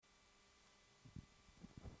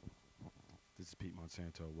is Pete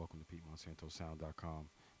Monsanto. Welcome to PeteMonsantoSound.com.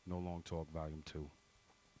 No Long Talk Volume 2.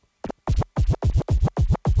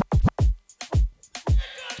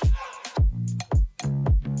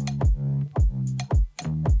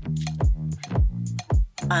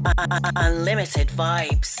 Unlimited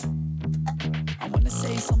vibes. I wanna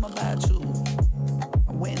say something about you.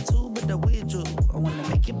 I went to, but I withdrew. I wanna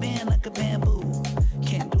make you bend like a bamboo.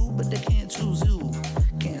 Can't do, but I can't choose you.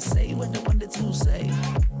 Can't say what I wanted to say.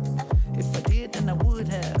 If I did, then I would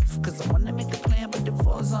have. Cause I wanna make a plan, but it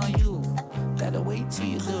falls on you. Gotta wait till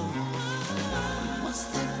you do. What's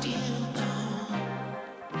the deal, though?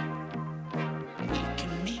 We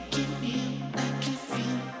can make it real, like you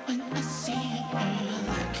feel when I see you,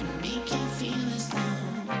 girl. I can make you feel as though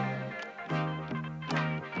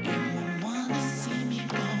you won't wanna see me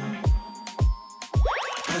go.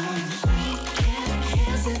 Cause we can't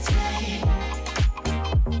hesitate.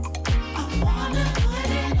 I wanna put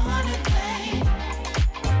it on a plate.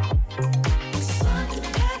 Something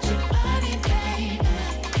about your body, baby.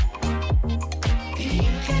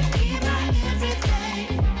 You can be my everything.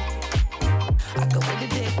 I could wait a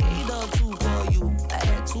decade or two for you. I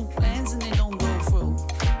had two plans and they don't go through.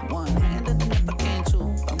 One hand and I never came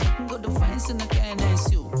true. But we can go to France and I can't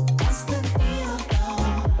ask you. What's the deal, though?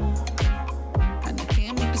 And I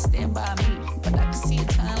can't make you stand by me, but I can see a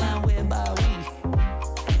timeline whereby we.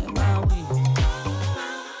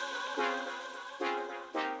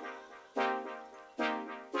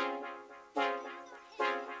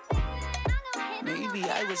 Maybe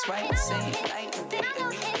I was right in saying night and day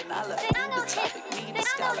and even I love the topic, need a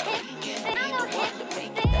scholar. We can be the one to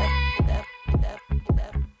make it that.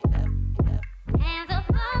 Hands up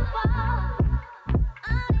on the wall.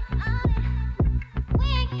 On it. We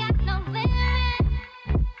ain't got no limit.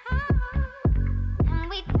 And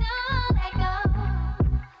we don't let go.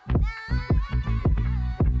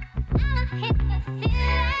 I'ma hit the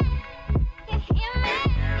ceiling. You hear me?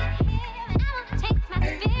 I'ma take my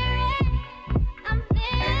spirit. I'm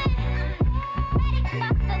living. Ready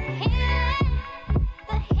for the healing.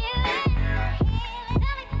 The healing.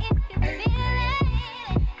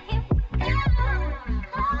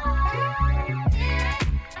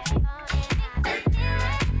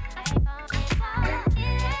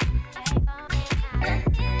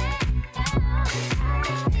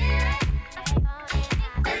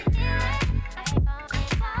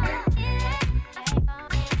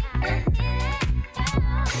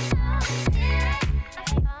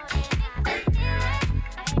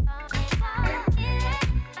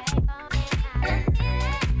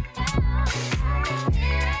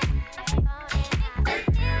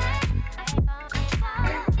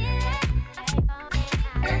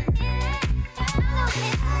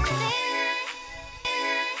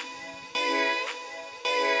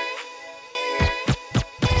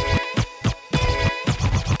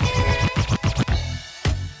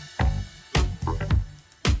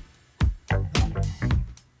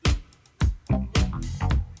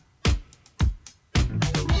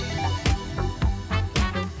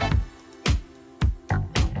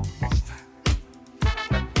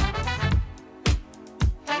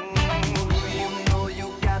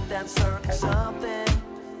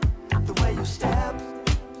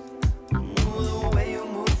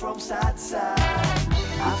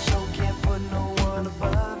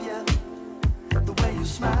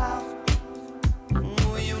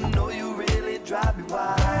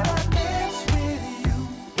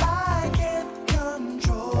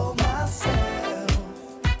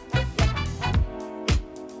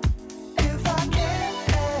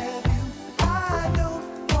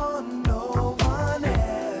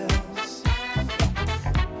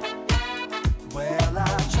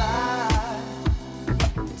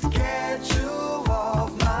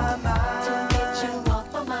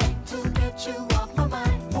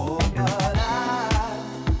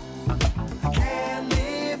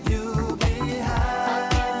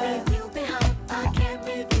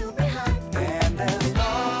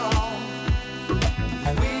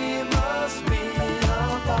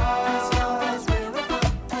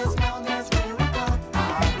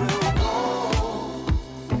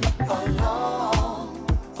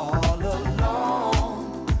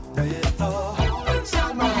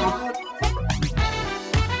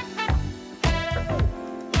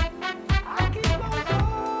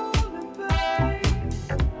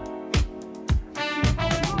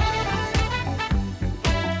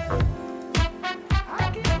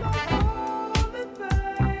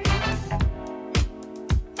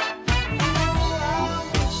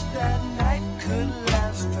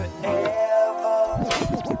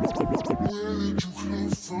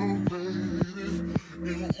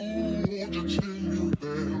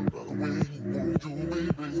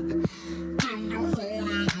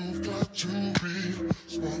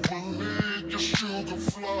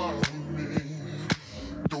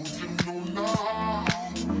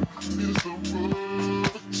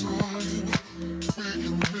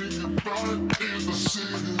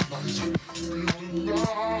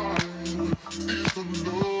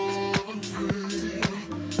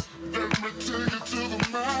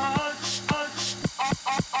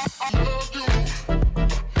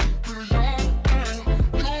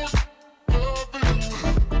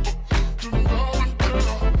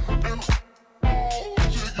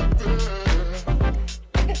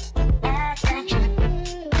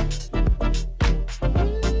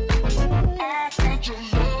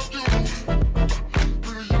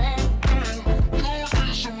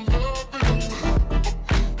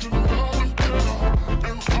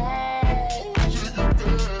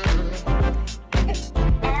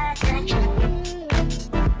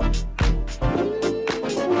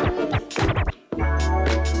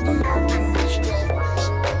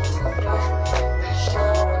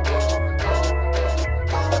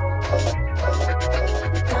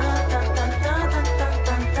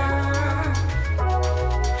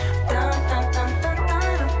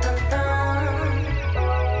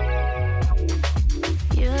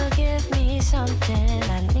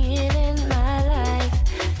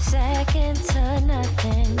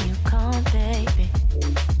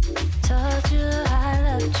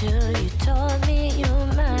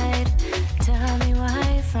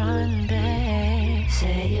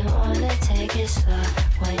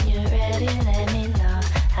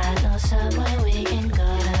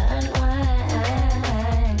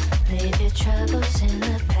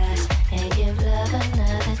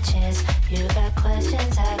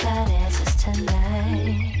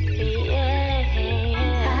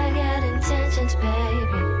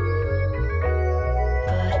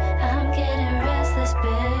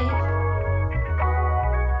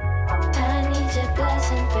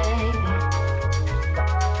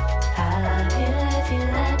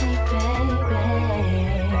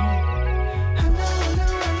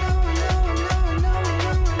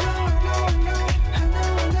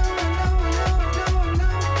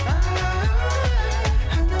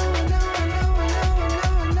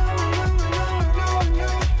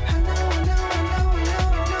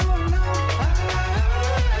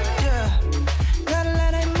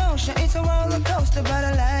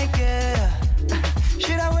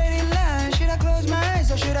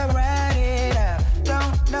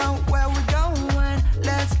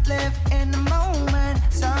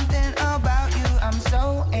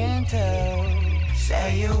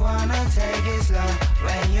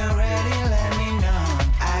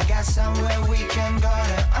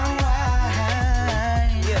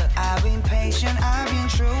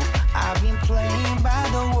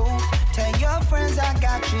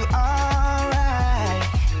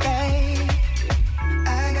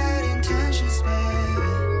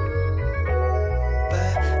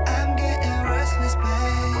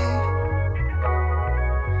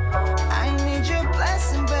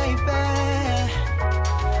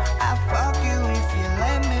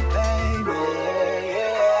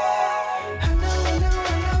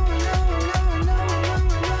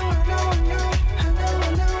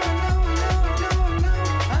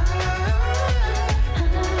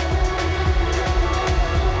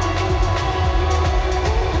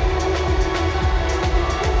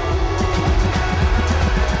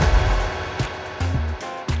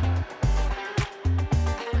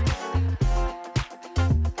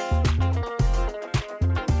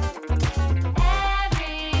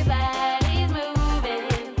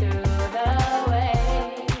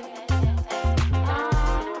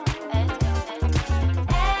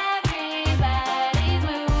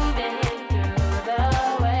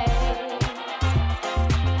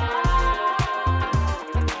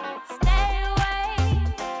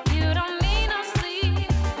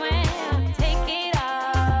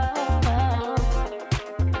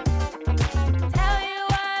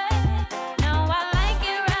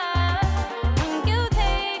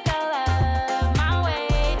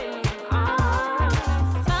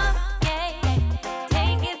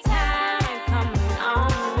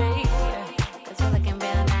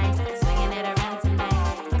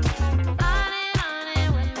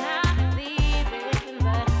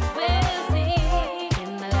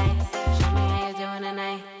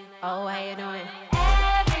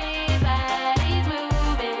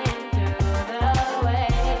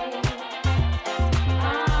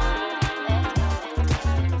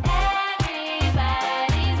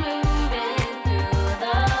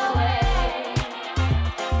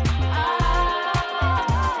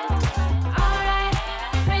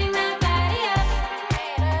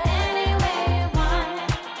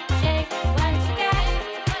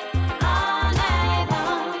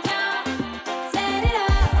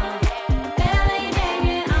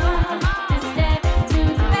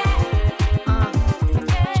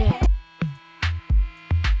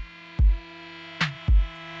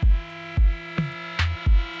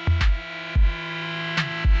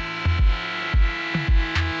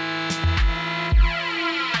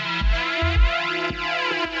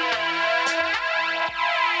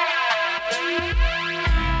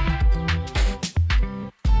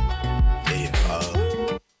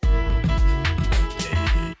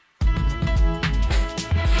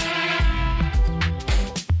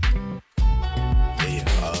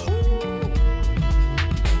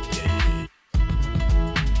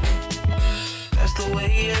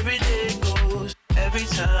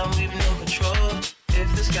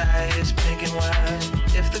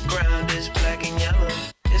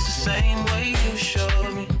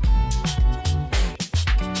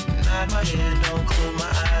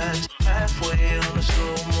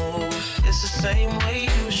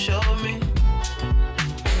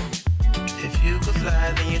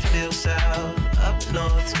 fly, then you feel south. Up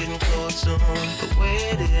north, it's getting cold soon. The way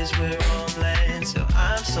it is, we're on land, so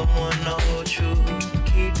I'm someone to hold true.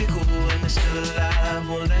 Keep you cool when it's still alive.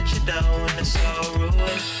 Won't let you down when it's all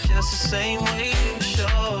ruined. Just the same way you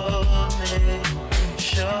showed me.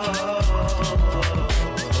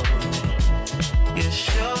 You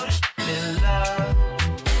showed me love.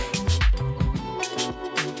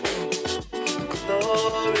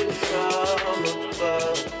 Glory from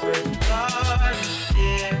above. Regardless,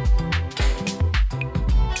 yeah.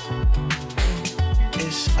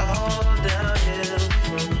 It's all downhill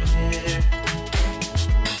from here.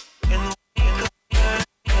 And we go.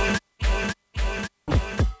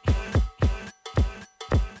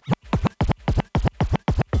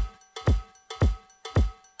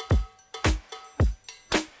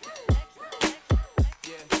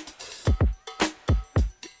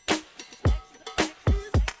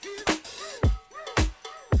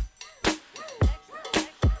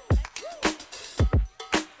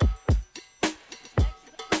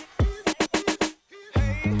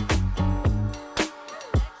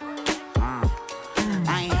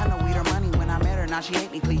 She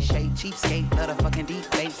hate me, cliche, cheapskate, love the fucking deep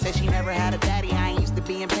fake. Said she never had a daddy, I ain't used to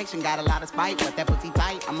be impatient. Got a lot of spite, but that pussy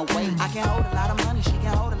tight, I'm away. I can hold a lot of money, she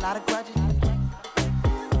can hold a lot of grudges.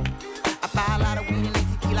 I buy a lot of weed and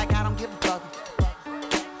ACT like I don't give a fuck.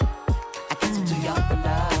 I guess I'm too young for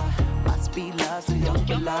love. Must be love, too young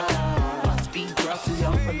for love. Must be drugs, too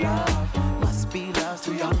young for love. Must be love,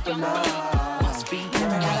 too young for love. Must be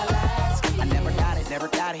never gotta last. I never got it, never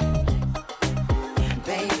got it.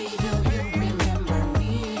 Baby, do you remember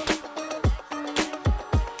me?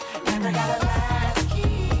 Never got a last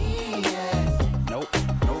key, yes. Nope,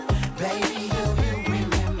 nope. Baby, do you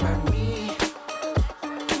remember me?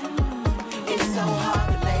 It's so hard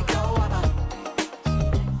to let go of her.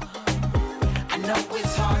 I know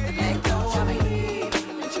it's hard to let go of me.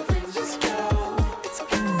 Let your friends just go. It's a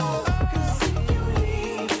go. 'Cause if you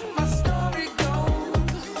leave, my story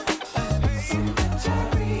goes. So much I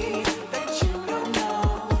read that you don't know.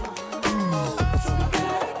 So I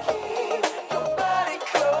gotta keep your body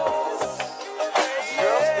close.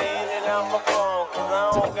 Girl stealing out my phone, 'cause I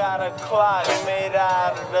don't got a clock made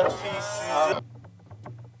out of the pieces.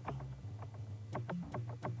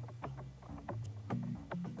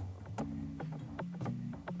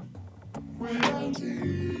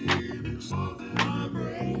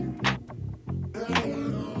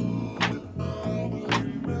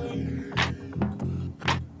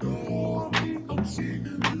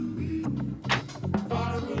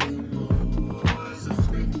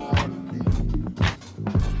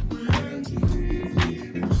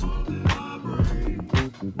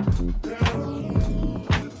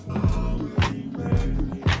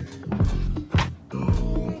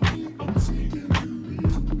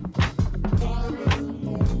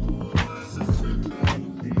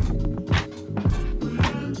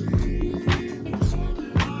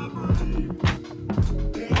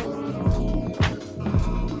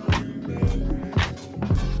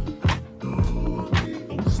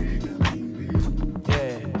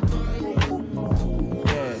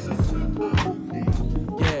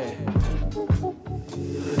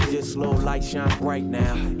 Light shine bright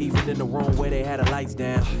now, even in the room where they had the lights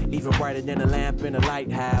down. Even brighter than a lamp in a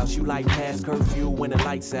lighthouse. You like past curfew when the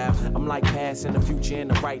lights out. I'm like passing the future in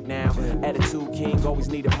the right now. Attitude king, always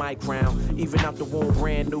need a mic crown. Even out the womb,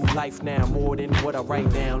 brand new life now. More than what I write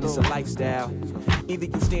down, it's a lifestyle. Either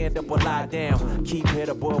you stand up or lie down. Keep head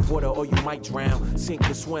above water or you might drown. Sink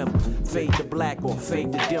or swim, fade to black or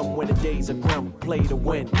fade to dim when the days are grim. Play to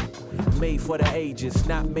win. Made for the ages,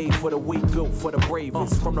 not made for the weak, built for the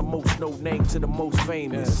bravest. From the most no name to the most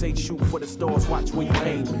famous. Say shoot for the stars, watch where you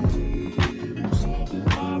aim.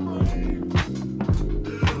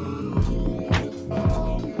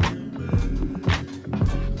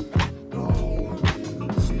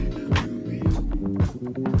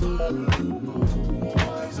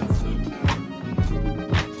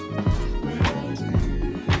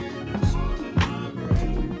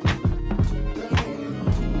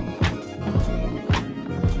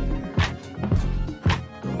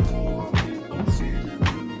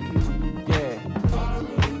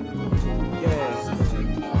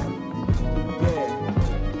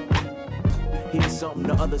 Here's something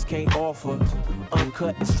the others can't offer.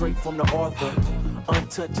 Uncut and straight from the author.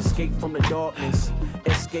 Untouched, escape from the darkness.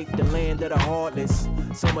 Escape the land of the heartless.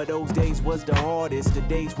 Some of those days was the hardest. The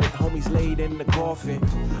days with homies laid in the coffin.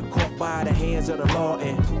 Caught by the hands of the law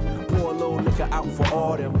and pour a little liquor out for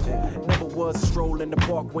autumn. Never was a stroll in the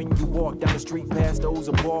park when you walk down the street past those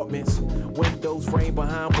apartments. Windows framed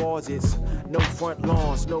behind vases. No front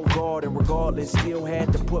lawns, no garden. Regardless, still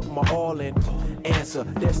had to put my all in. Answer,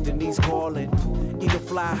 destiny's calling. Either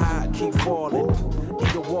fly high or keep falling.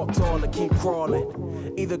 Either walk tall or keep crawling.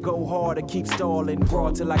 Either go hard or keep stalling.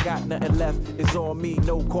 Broad till I got nothing left. It's on me,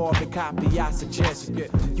 no carbon copy, I suggest.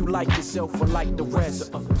 You like yourself or like the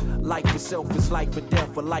rest. Life itself is life or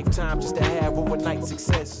death. A lifetime just to have overnight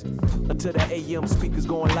success. Until the AM speakers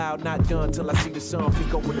going loud. Not done till I see the sun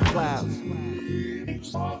peek over the clouds.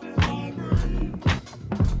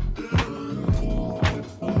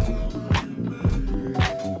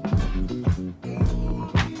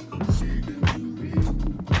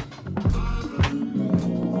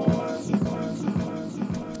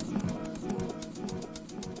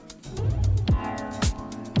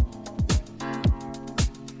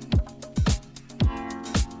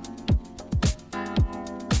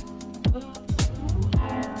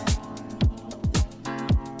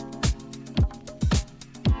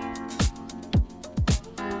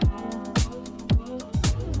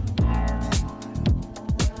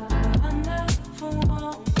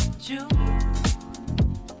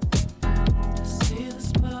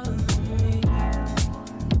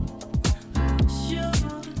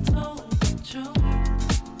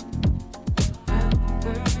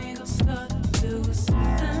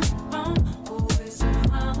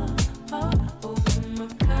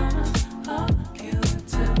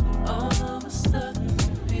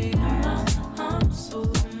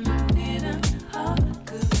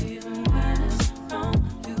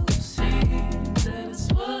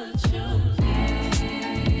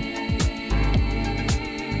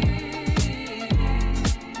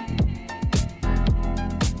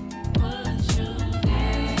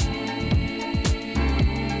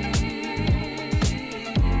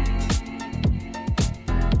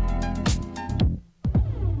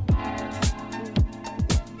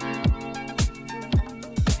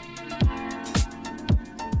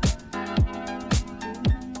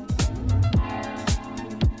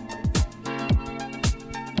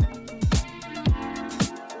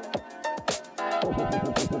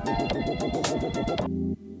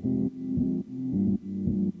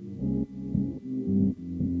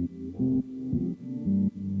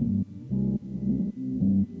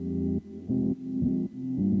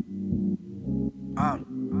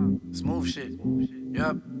 Smooth shit.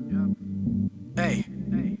 Yup. Hey.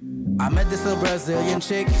 I met this little Brazilian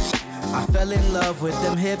chick. I fell in love with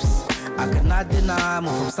them hips. I could not deny,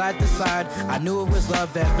 move from side to side. I knew it was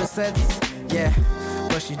love ever since. Yeah,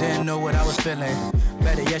 but she didn't know what I was feeling.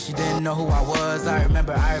 Better yet, she didn't know who I was. I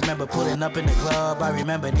remember pulling up in the club. I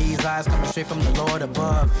remember these eyes coming straight from the Lord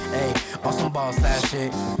above. Hey, on some boss ass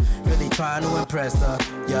shit. Really trying to impress her.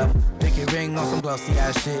 Yup, pinky ring on some glossy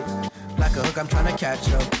ass shit. Like a hook, I'm trying to catch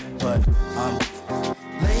her. But,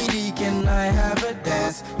 lady, can I have a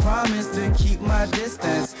dance? Promise to keep my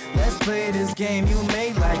distance. Let's play this game you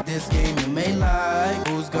may like. This game you may like.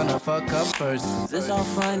 Who's gonna fuck up first? This all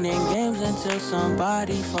fun and games until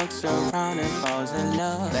somebody fucks around and falls in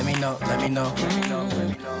love. Let me know.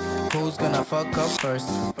 Who's gonna fuck up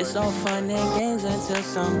first? It's all fun and games until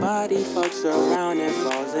somebody fucks around and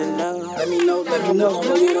falls in love. Let me know. Who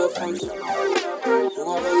gon' get up first? Who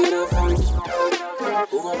gon' get up first?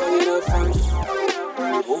 Who gon' get up first?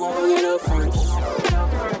 Who gon' get up first?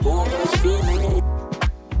 Who gon' get feeling?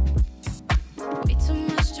 Way too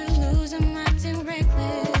much to lose, I'm acting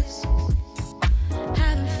reckless.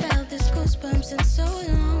 Haven't felt this goosebumps in so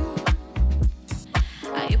long.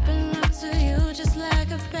 I open up to you just like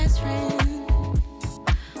a best friend,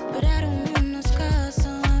 but I don't want no scars, so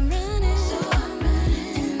I'm running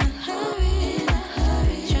in a hurry,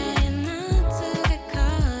 trying not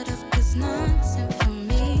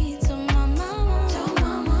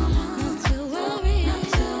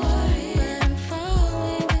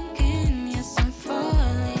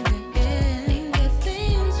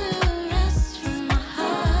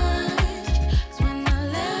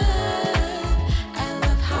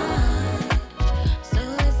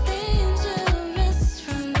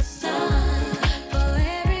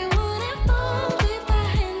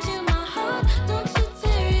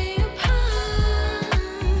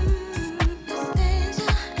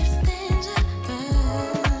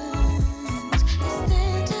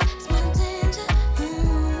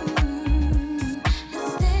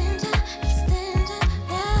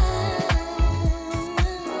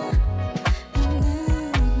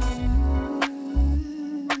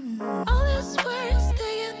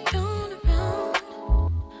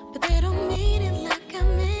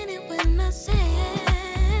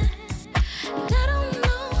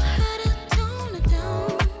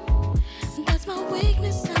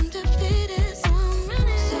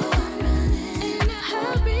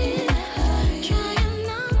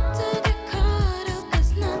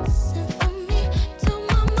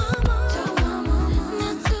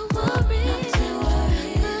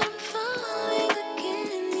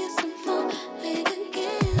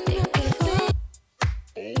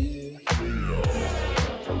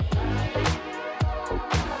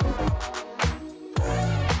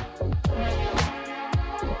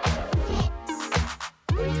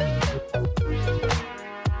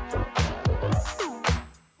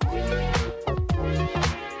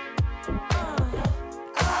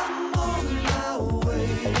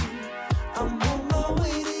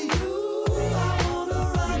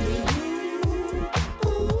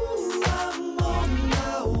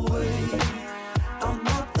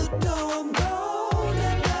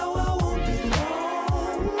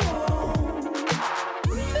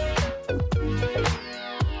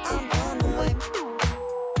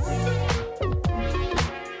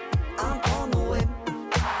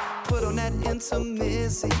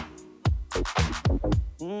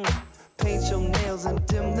candles and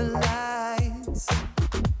dim the lights.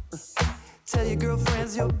 Tell your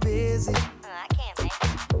girlfriends you're busy. I can't make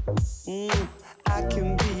it. I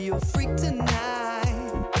can be your freak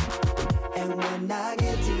tonight. And when I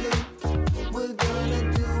get to you, we're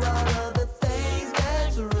gonna do all of the things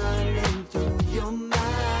that's running through your mind.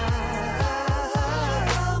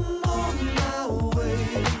 I'm on my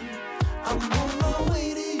way. I'm on my way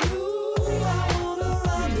to you. I wanna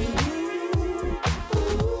run to you.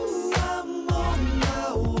 Ooh, I'm on my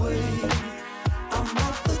way. I'm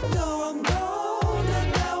out the door, I'm gone, and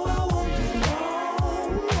now I won't be long.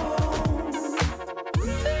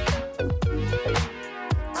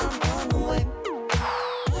 I'm on the way.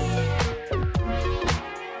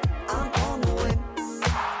 I'm on the way.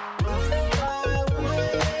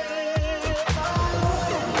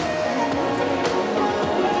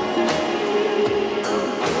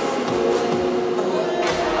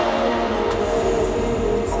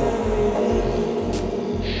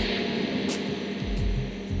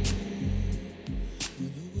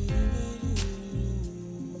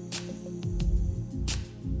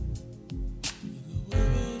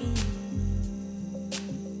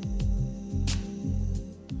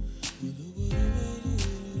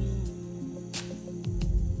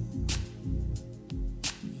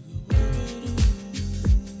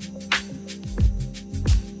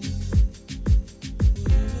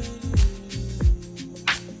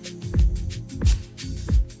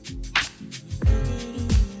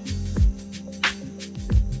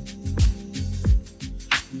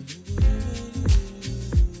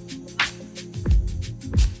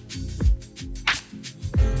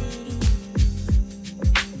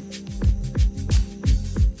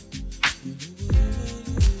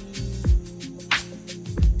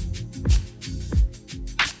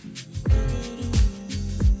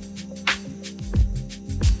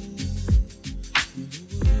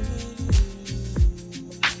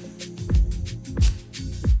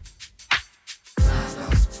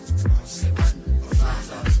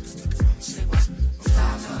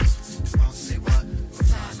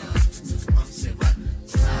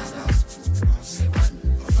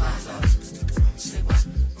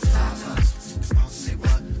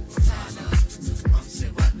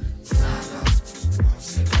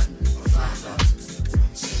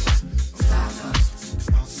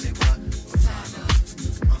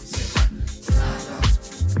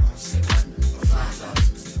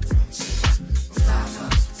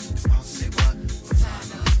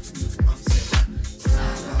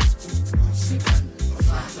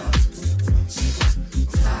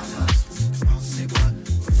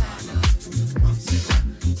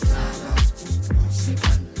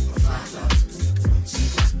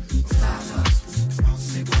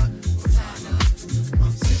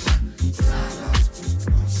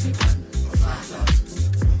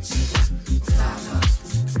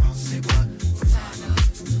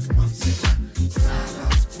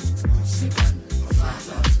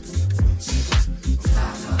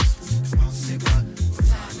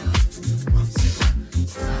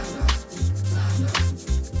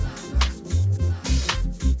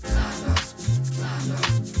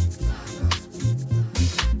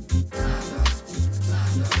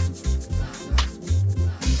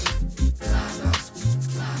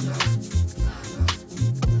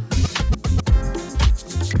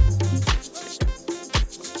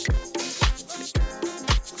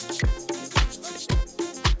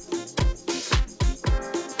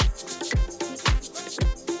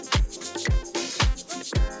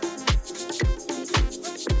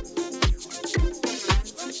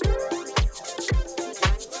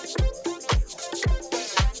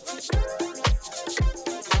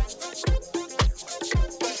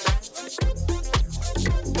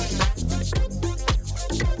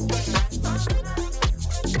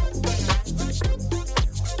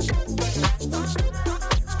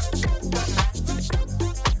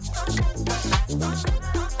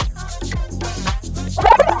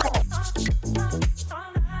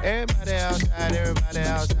 Everybody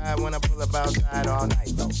outside when I pull up outside all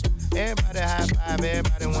night, though. Everybody high five,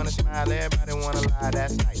 everybody wanna smile, everybody wanna lie,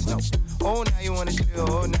 that's nice, no. Oh, now you wanna chill,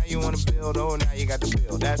 oh, now you wanna build, oh, now you got the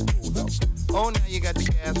bill, that's cool, though. Oh, now you got the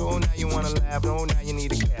gas, oh, now you wanna laugh, oh, now you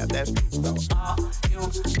need a cab, that's cool, though. All you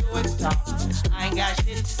do is talk, I ain't got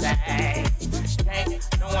shit to say.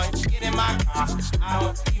 Can't no one get in my car, I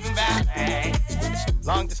don't even valet.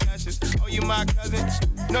 Long discussions, oh, you my cousin?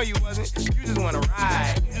 No, you wasn't, you just wanna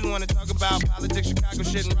ride. You just wanna talk about politics, Chicago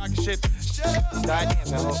shit, and rocket shit. Shut up! Start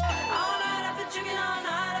dancing, ho. All night I've been drinking, all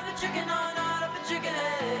night I've been drinking, all night I've been drinking,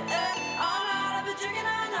 all night I've been drinking,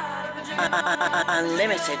 all night I've been drinking,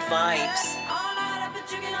 Unlimited vibes. all night I've been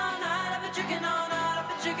drinking, all night I've been drinking, all night I've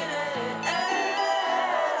been drinking,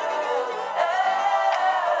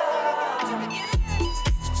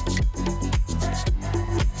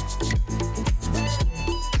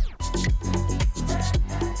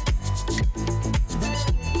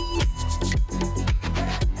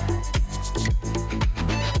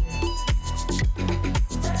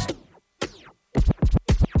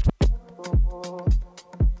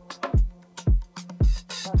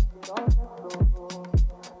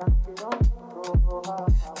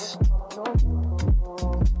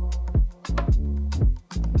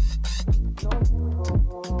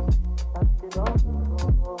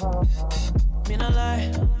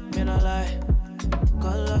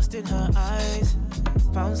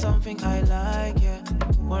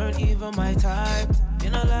 weren't even my type.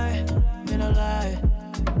 In a lie, in a lie.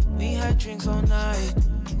 We had drinks all night.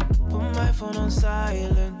 Put my phone on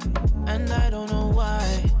silent, and I don't know why.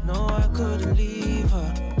 No, I couldn't leave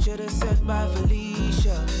her. Should've said bye,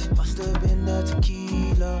 Felicia. Must've been the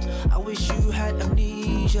tequila. I wish you had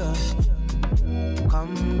amnesia.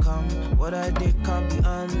 Come, come, what I did can't be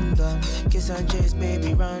undone. Kiss and chase,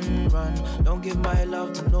 baby, run, run. Don't give my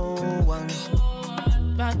love to no one.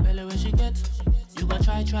 Bad belly where she get. You gon'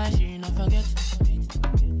 try, she not forget.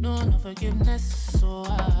 No, no forgiveness. So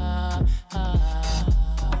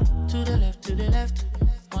to the left.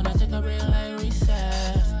 Wanna take a real life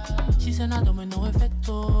reset. She said I don't make no effect.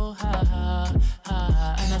 Oh,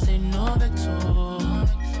 and I say no vexo,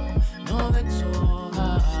 no vexo.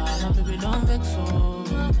 My baby don't vexo,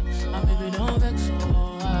 my baby don't vexo.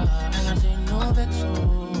 And I say no vexo,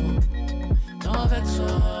 no vexo.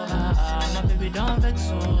 My baby don't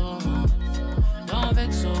vexo, don't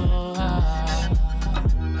vexo.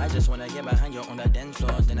 I just wanna get behind you on the dance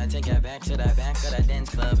floor. Then I take it back to the back of the dance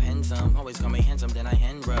club. Handsome, always call me handsome. Then I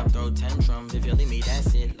hand rub, throw tantrums. If you leave me,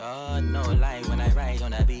 that's it, Lord. No lie when I ride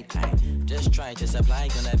on the beat. I just try to supply,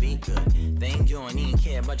 gonna be good. Think you don't even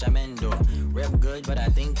care, but I'm endo. Rep good, but I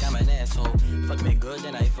think I'm an asshole. Fuck me good,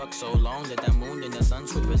 then I fuck so long that the moon and the sun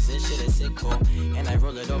switch resist. Shit is sick, oh. And I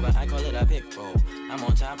roll it over, I call it a pick roll. I'm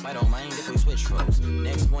on top, I don't mind if we switch roles.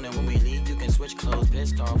 Next morning when we leave, you can switch clothes.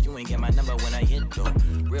 Pissed off, you ain't get my number when I hit though.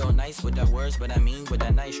 Real nice with the words, but I mean with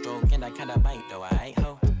a nice stroke. And I kinda bite though, aight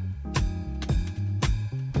ho.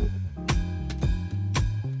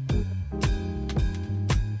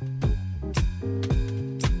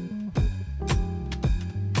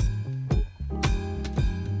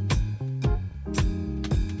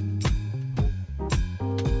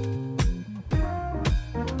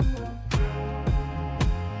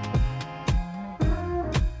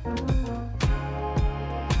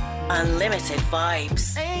 Unlimited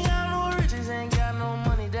vibes. Ain't got no riches, ain't got no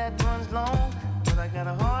money that runs long, but I got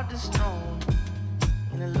a heart that's strong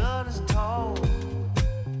and a love that's tall.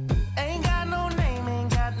 Ain't got no name, ain't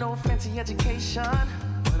got no fancy education,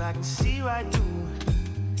 but I can see right through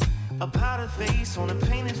a powdered face on a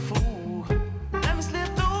painted fool. Let me slip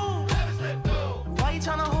through. Why you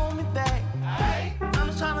tryna hold me back? I'm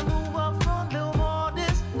just tryna move up front, little more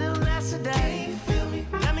this, little less today. Can you feel me?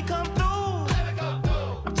 Let me come through.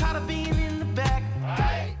 Being in the back,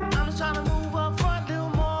 I'm just trying to move up front, little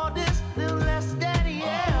more this, little less daddy,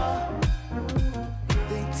 yeah.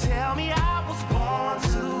 They tell me I was born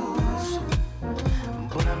to lose,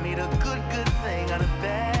 but I made a good thing out of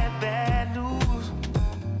bad news.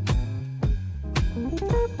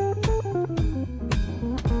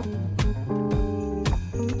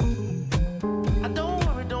 I don't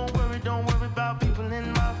worry about people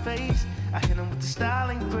in my face. I hit them with the style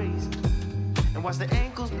and grace, and watch the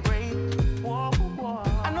ankles break. Whoa, whoa.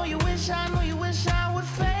 I know you wish I would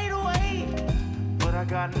fade away, but I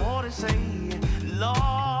got more to say.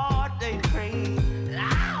 Lord, they pray.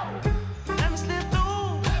 Ow! Let me slip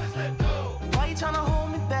through. Why you tryna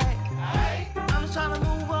hold me back? I'm just tryna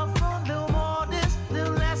move up front, little more this,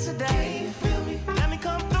 little less today. Can you feel me? Let me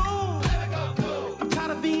come through. I'm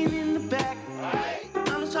tired of being in the back.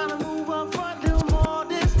 I'm just tryna move up front, little more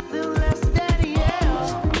this, little less daddy,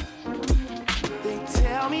 yeah.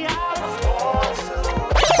 Tell me I was born to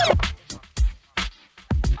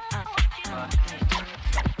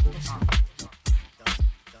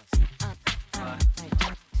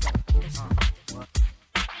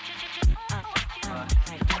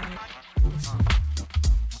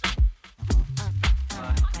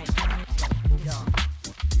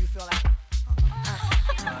you feel like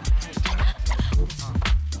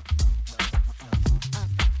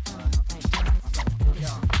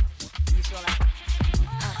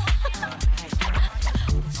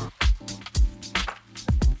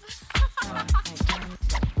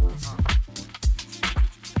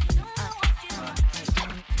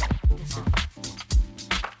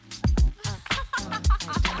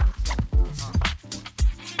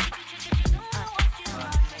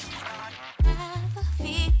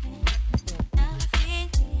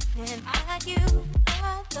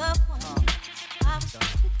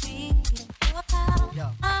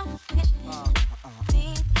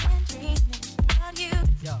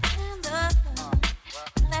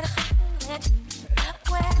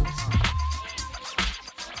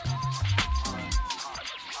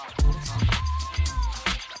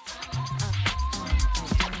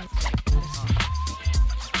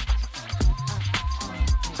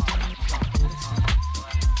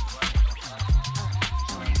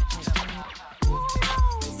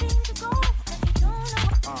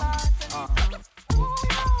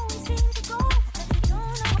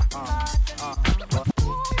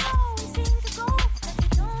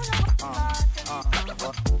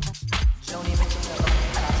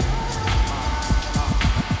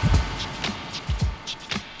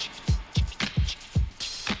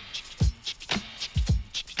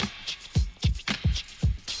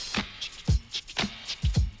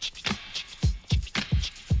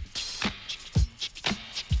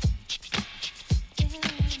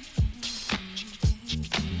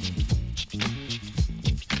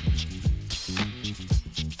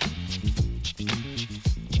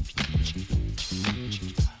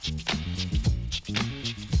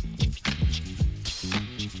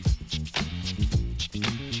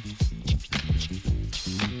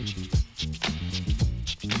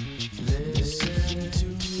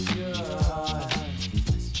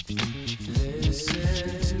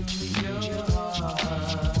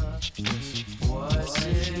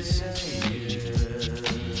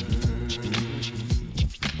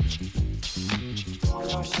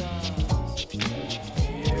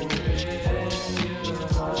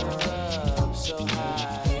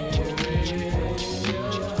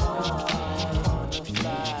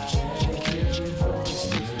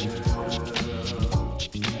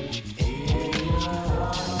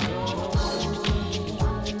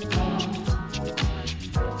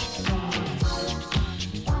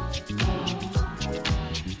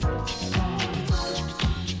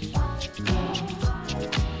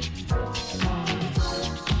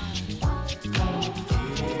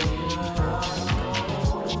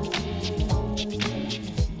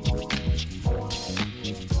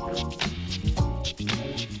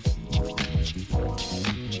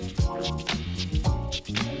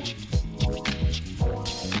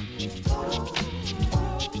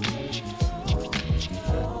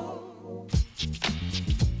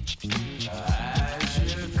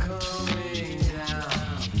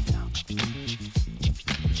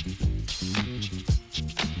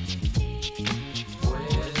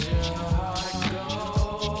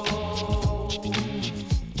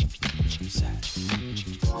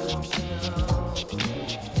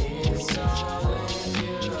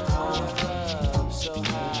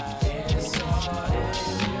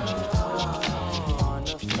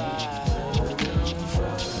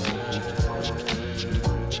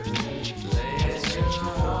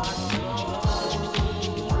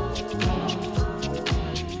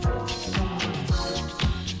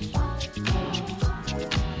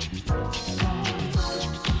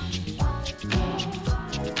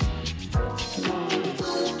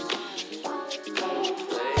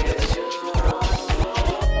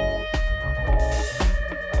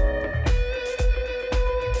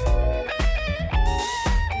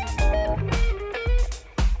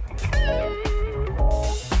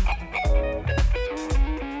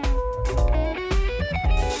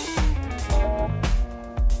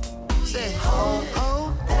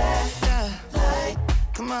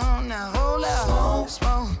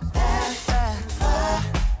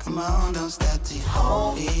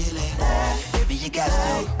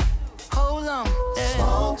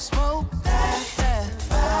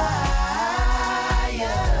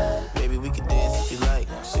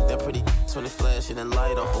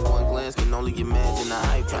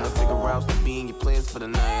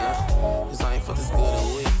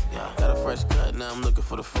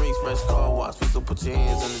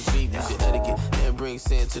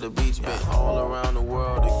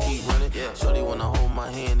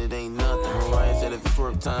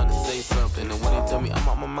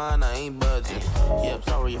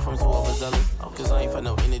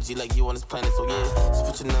Like you on this planet, so yeah, just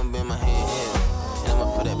put your number in my hand, yeah. And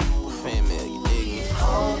I'ma put that fan mail, you dig me?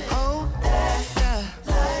 Hold that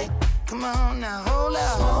light. Come on now, hold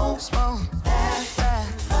out. Smoke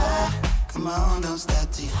that. Come on, don't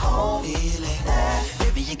stop till you feel it.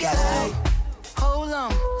 Baby, you got to hold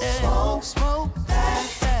on. Smoke that.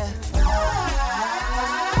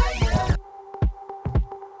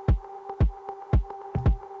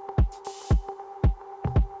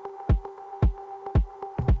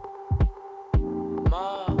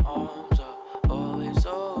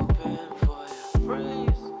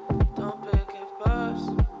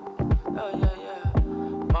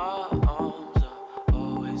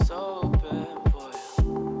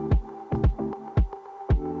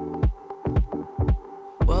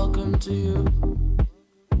 To you,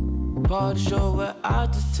 part of the show where I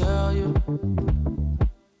just tell you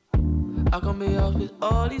I can be out with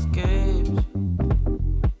all these games.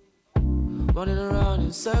 Running around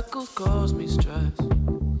in circles cause me stress.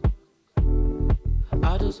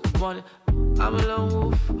 I just want it. I'm a lone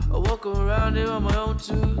wolf. I walk around here on my own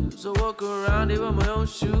twos. I walk around here on my own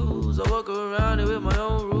shoes. I walk around here with my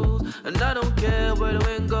own rules. And I don't care where the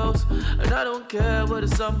wind goes. And I don't care where the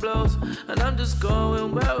sun blows. And I'm just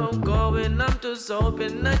going where I'm going. I'm just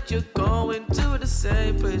hoping that you're going to the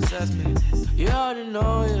same place as me. You already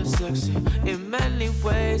know you're sexy in many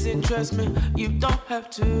ways, interest me. You don't have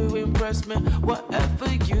to impress me.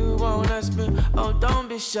 Whatever you want, ask me. Oh, don't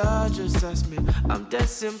be shy, just ask me. I'm dead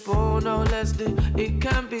simple, no less than. It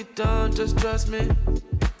can be done, just trust me.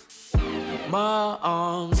 My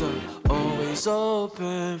arms are always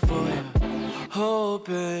open for you,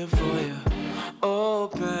 hoping for you,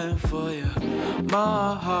 open for you.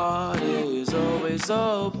 My heart is always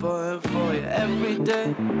open for you every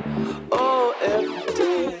day, oh every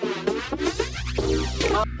day.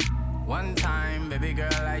 One time, baby girl,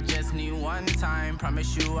 I just need one time.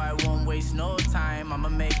 Promise you I won't waste no time. I'ma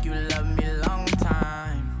make you love me long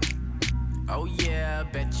time. Oh yeah,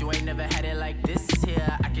 bet you ain't never had it like this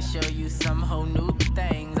here. I can show you some whole new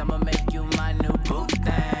things. I'ma make you my new boo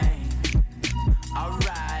thing.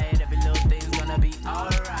 Alright, every little thing's gonna be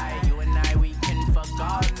alright.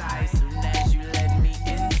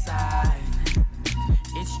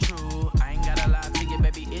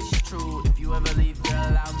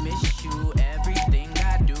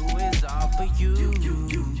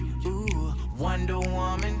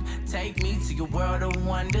 to your world of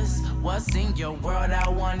wonders. What's in your world, I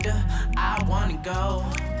wonder. I wanna go.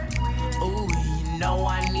 Ooh, you know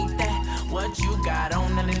I need that. What you got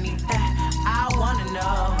on underneath that? I wanna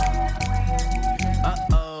know.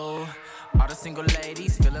 Uh-oh. All the single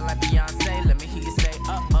ladies feeling like Beyonce. Let me hear you say,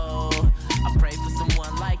 uh-oh. I pray for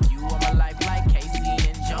someone like you all my life, like Casey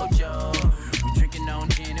and JoJo. We drinking on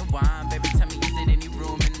gin and wine. Baby, tell me, is it any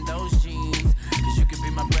room in those jeans? Cause you could be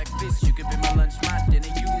my breakfast, you could be my lunch, my dinner.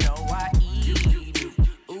 You know I eat it.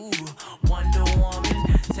 Ooh, Wonder Woman,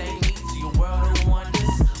 take me to your world of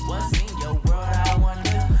wonders. What's in your world, I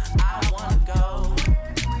wonder. I wanna go.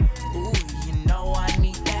 Ooh, you know I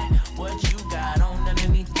need that. What you got on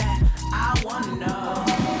underneath that? I wanna know.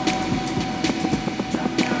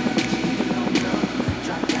 Drop down and let you get along, girl.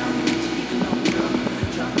 Drop down and let you get along, girl.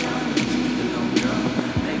 Drop down and let you get along, girl.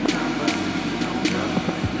 Make time for us to get along, girl.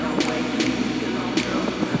 No way you need to get along, girl.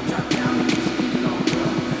 Drop down and let you get along,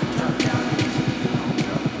 girl. Drop down and let you get along,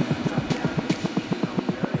 girl. Drop down and let you get along,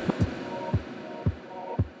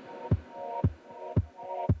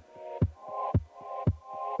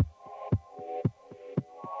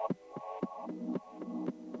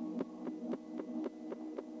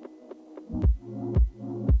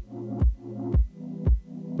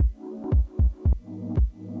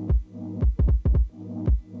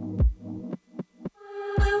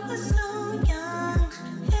 We were so young,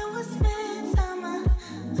 it was midsummer.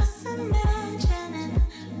 Us imagining,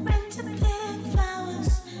 ran to pick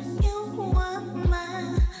flowers. You were my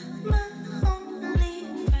only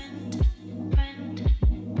friend.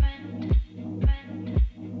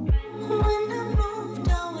 When I moved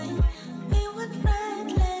away, we would write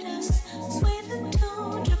letters, sweeter to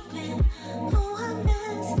Japan. Oh, I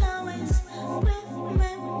missed always.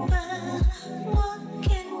 Remember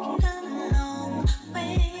walking the long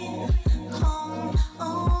way home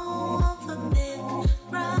over big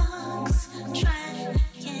rocks, trying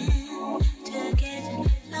to get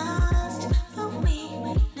lost, but we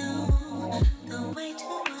knew the way to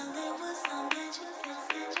all it was so magical.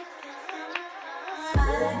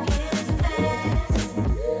 5 years passed,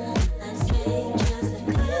 like strangers that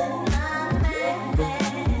could not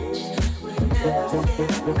manage. We never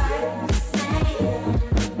feel quite the same.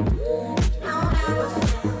 No, never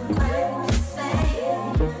feel quite the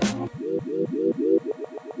same.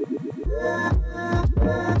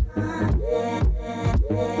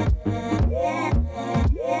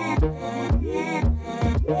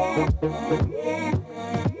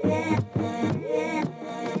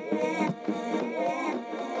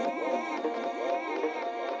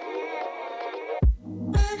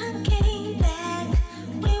 When I came back,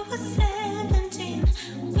 we were 17.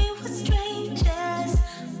 We were strangers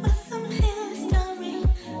with some history,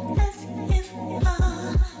 as if our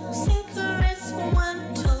secrets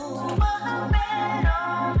weren't told. Were red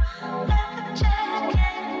on leather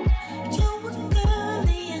jacket. You were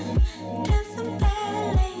girly and dancing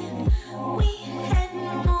ballet, and we had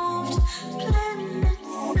moved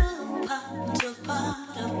planets apart,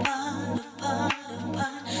 apart, apart, apart,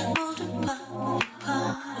 apart, moved apart,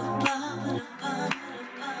 apart, apart, apart,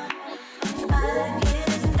 apart. 5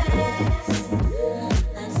 years passed,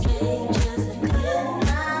 like strangers that could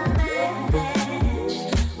not manage.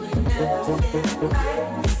 We never feel quite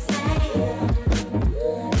the same.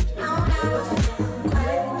 No, never feel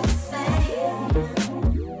quite the same.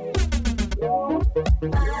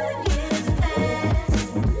 5 years passed,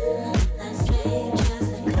 like strangers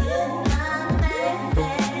that could not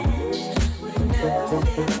manage. We never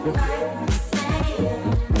feel quite